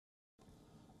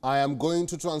I am going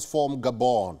to transform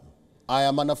Gabon. I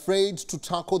am unafraid to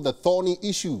tackle the thorny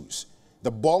issues. The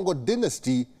Bongo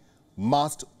dynasty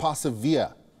must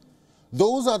persevere.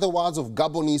 Those are the words of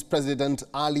Gabonese President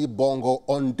Ali Bongo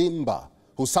Ondimba,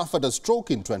 who suffered a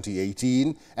stroke in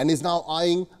 2018 and is now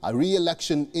eyeing a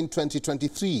re-election in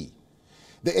 2023.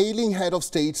 The ailing head of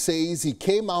state says he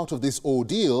came out of this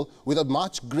ordeal with a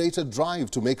much greater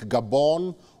drive to make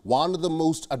Gabon one of the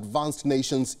most advanced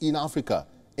nations in Africa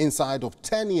inside of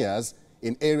 10 years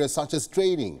in areas such as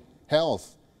trading,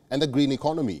 health and the green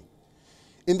economy.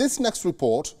 In this next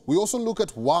report, we also look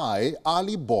at why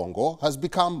Ali Bongo has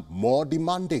become more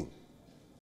demanding.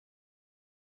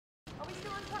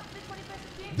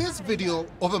 This video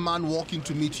of a man walking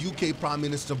to meet UK Prime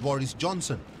Minister Boris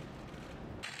Johnson.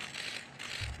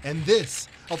 And this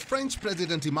of French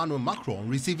President Emmanuel Macron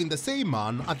receiving the same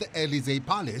man at the Élysée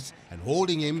Palace and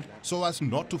holding him so as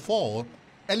not to fall,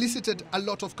 elicited a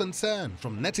lot of concern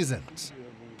from netizens.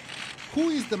 Who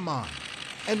is the man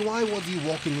and why was he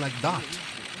walking like that?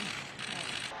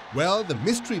 Well, the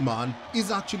mystery man is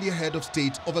actually a head of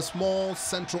state of a small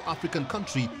Central African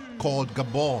country called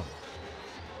Gabon.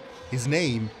 His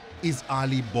name is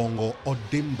Ali Bongo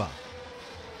Ondimba.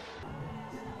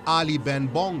 Ali Ben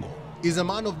Bongo is a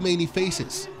man of many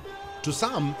faces. To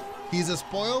some, he is a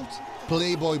spoiled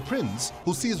playboy prince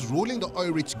who sees ruling the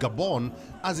oil-rich Gabon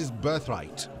as his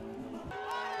birthright.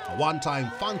 A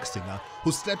one-time funk singer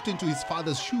who stepped into his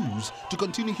father's shoes to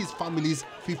continue his family's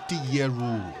 50-year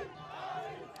rule.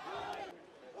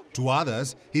 To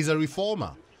others, he's a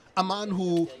reformer, a man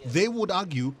who, they would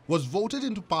argue, was voted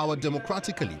into power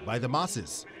democratically by the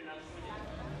masses.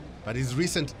 But his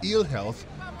recent ill health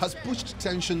has pushed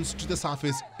tensions to the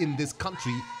surface in this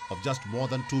country of just more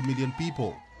than 2 million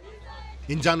people.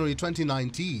 In January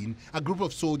 2019, a group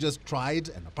of soldiers tried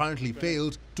and apparently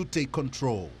failed to take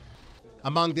control.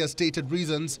 Among their stated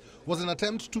reasons was an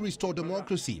attempt to restore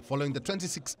democracy following the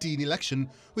 2016 election,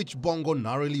 which Bongo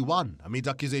narrowly won amid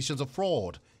accusations of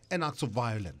fraud and acts of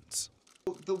violence.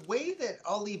 The way that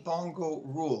Ali Bongo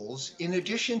rules, in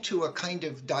addition to a kind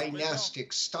of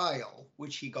dynastic style,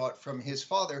 which he got from his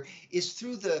father, is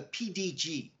through the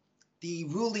PDG, the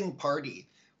ruling party,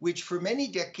 which for many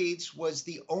decades was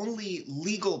the only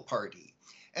legal party.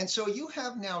 And so you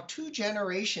have now 2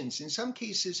 generations, in some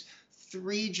cases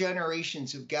 3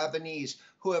 generations of Gabonese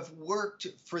who have worked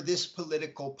for this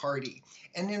political party.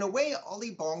 And in a way,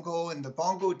 Ali Bongo and the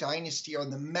Bongo dynasty are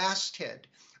the masthead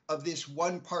of this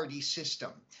one-party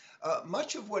system.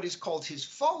 Much of what is called his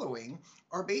following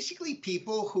are basically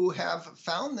people who have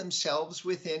found themselves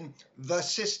within the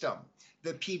system,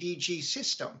 the PDG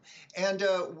system. And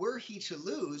were he to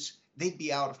lose, they'd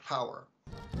be out of power.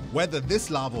 Whether this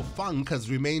love of funk has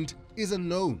remained is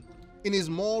unknown. In his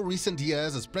more recent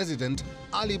years as president,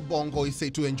 Ali Bongo is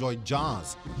said to enjoy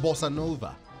jazz, bossa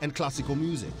nova and classical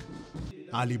music.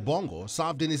 Ali Bongo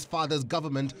served in his father's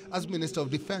government as Minister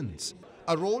of Defense,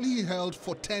 a role he held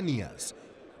for 10 years.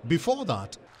 Before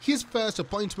that, his first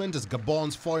appointment as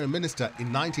Gabon's foreign minister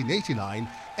in 1989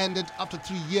 ended after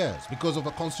 3 years because of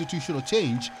a constitutional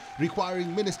change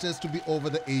requiring ministers to be over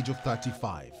the age of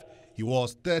 35. He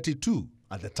was 32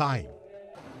 at the time.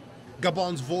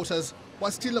 Gabon's voters were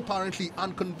still apparently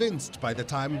unconvinced by the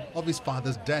time of his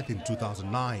father's death in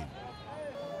 2009.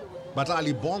 But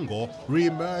Ali Bongo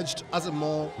re-emerged as a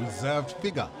more reserved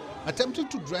figure, attempting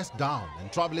to dress down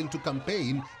and traveling to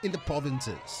campaign in the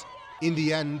provinces. In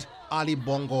the end, Ali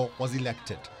Bongo was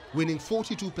elected, winning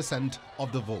 42%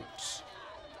 of the votes.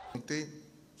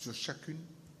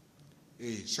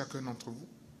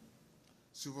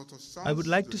 I would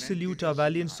like to salute our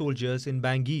valiant soldiers in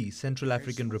Bangui, Central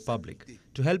African Republic,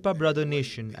 to help our brother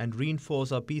nation and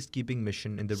reinforce our peacekeeping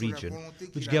mission in the region,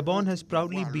 which Gabon has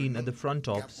proudly been at the front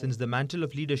of since the mantle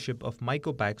of leadership of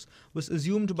MICOPAX was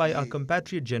assumed by our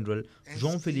compatriot General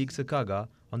Jean-Félix Sekaga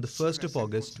on the 1st of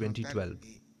August 2012.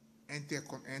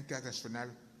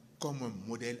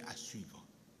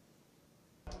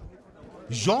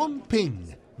 Jean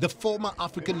Ping, the former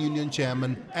African Union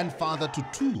chairman and father to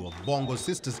 2 of Bongo's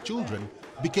sister's children,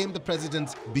 became the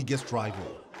president's biggest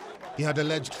rival. He had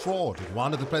alleged fraud in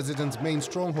one of the president's main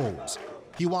strongholds.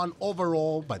 He won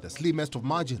overall by the slimmest of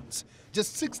margins,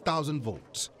 just 6,000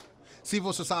 votes.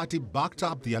 Civil society backed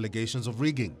up the allegations of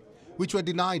rigging, which were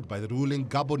denied by the ruling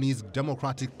Gabonese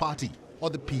Democratic Party, or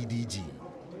the PDG.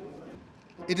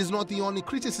 It is not the only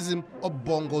criticism of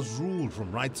Bongo's rule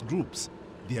from rights groups.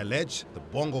 They allege the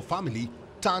Bongo family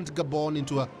turned Gabon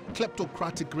into a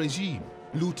kleptocratic regime,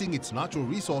 looting its natural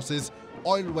resources,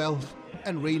 oil wealth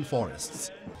and rainforests.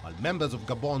 While members of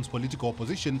Gabon's political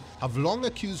opposition have long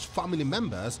accused family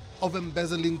members of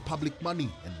embezzling public money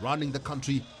and running the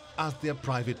country as their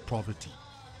private property.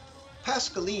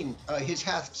 Pascaline, his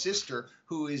half-sister,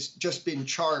 who has just been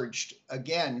charged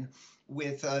again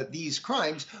with these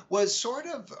crimes, was sort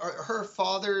of her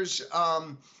father's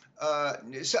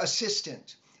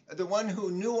assistant, the one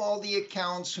who knew all the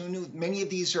accounts, who knew many of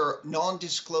these are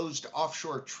non-disclosed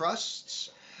offshore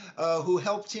trusts, who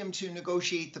helped him to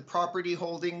negotiate the property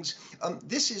holdings.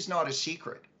 This is not a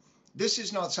secret. This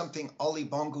is not something Ali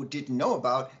Bongo didn't know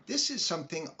about. This is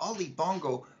something Ali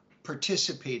Bongo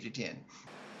participated in.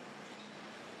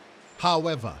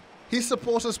 However, his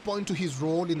supporters point to his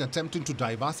role in attempting to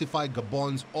diversify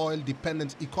Gabon's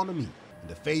oil-dependent economy in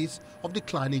the face of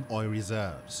declining oil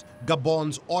reserves.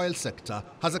 Gabon's oil sector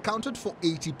has accounted for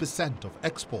 80% of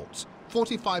exports,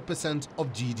 45%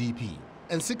 of GDP,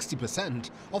 and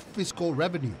 60% of fiscal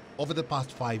revenue over the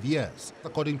past 5 years,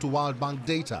 according to World Bank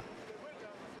data.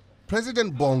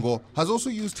 President Bongo has also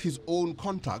used his own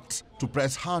contacts to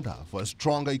press harder for a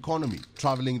stronger economy,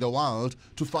 traveling the world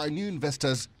to find new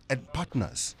investors and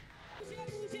partners.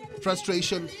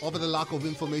 Frustration over the lack of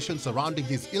information surrounding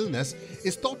his illness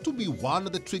is thought to be one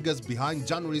of the triggers behind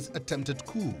January's attempted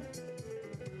coup.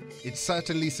 It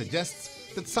certainly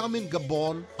suggests that some in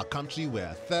Gabon, a country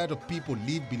where a third of people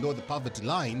live below the poverty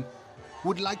line,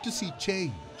 would like to see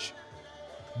change.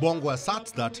 Bongo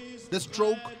asserts that the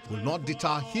stroke will not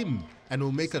deter him and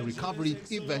will make a recovery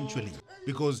eventually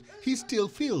because he still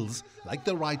feels like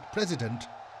the right president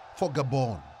for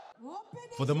Gabon.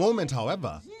 For the moment,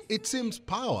 however, it seems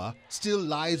power still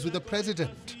lies with the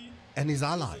president and his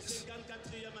allies.